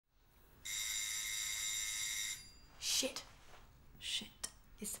Shit. Shit.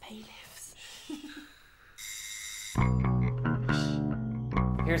 It's the bailiffs.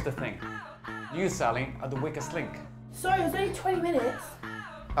 Here's the thing. You, Sally, are the weakest link. Sorry, it was only 20 minutes.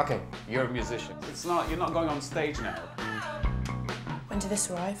 Okay, you're a musician. You're not going on stage now. When did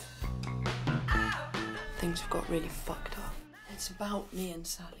this arrive? Things have got really fucked up. It's about me and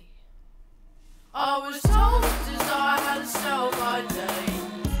Sally. I was told as I had to sell my day.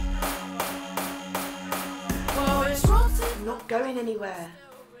 Well, it's rotten. I'm not going anywhere.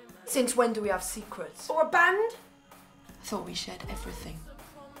 Since when do we have secrets? Or a band? I thought we shared everything.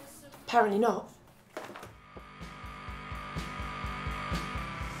 Apparently not.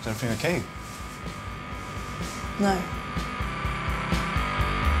 Is everything okay? No.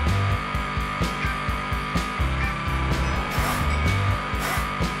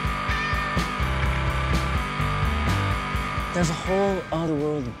 There's a whole other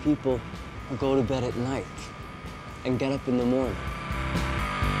world of people who go to bed at night and get up in the morning.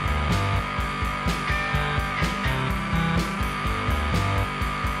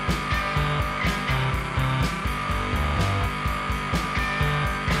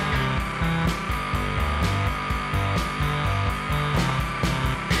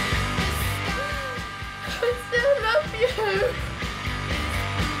 I still love you.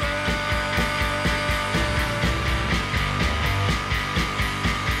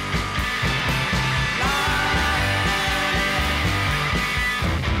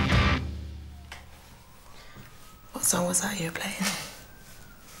 What song was that you were playing?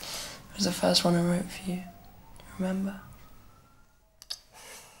 It was the first one I wrote for you. Remember?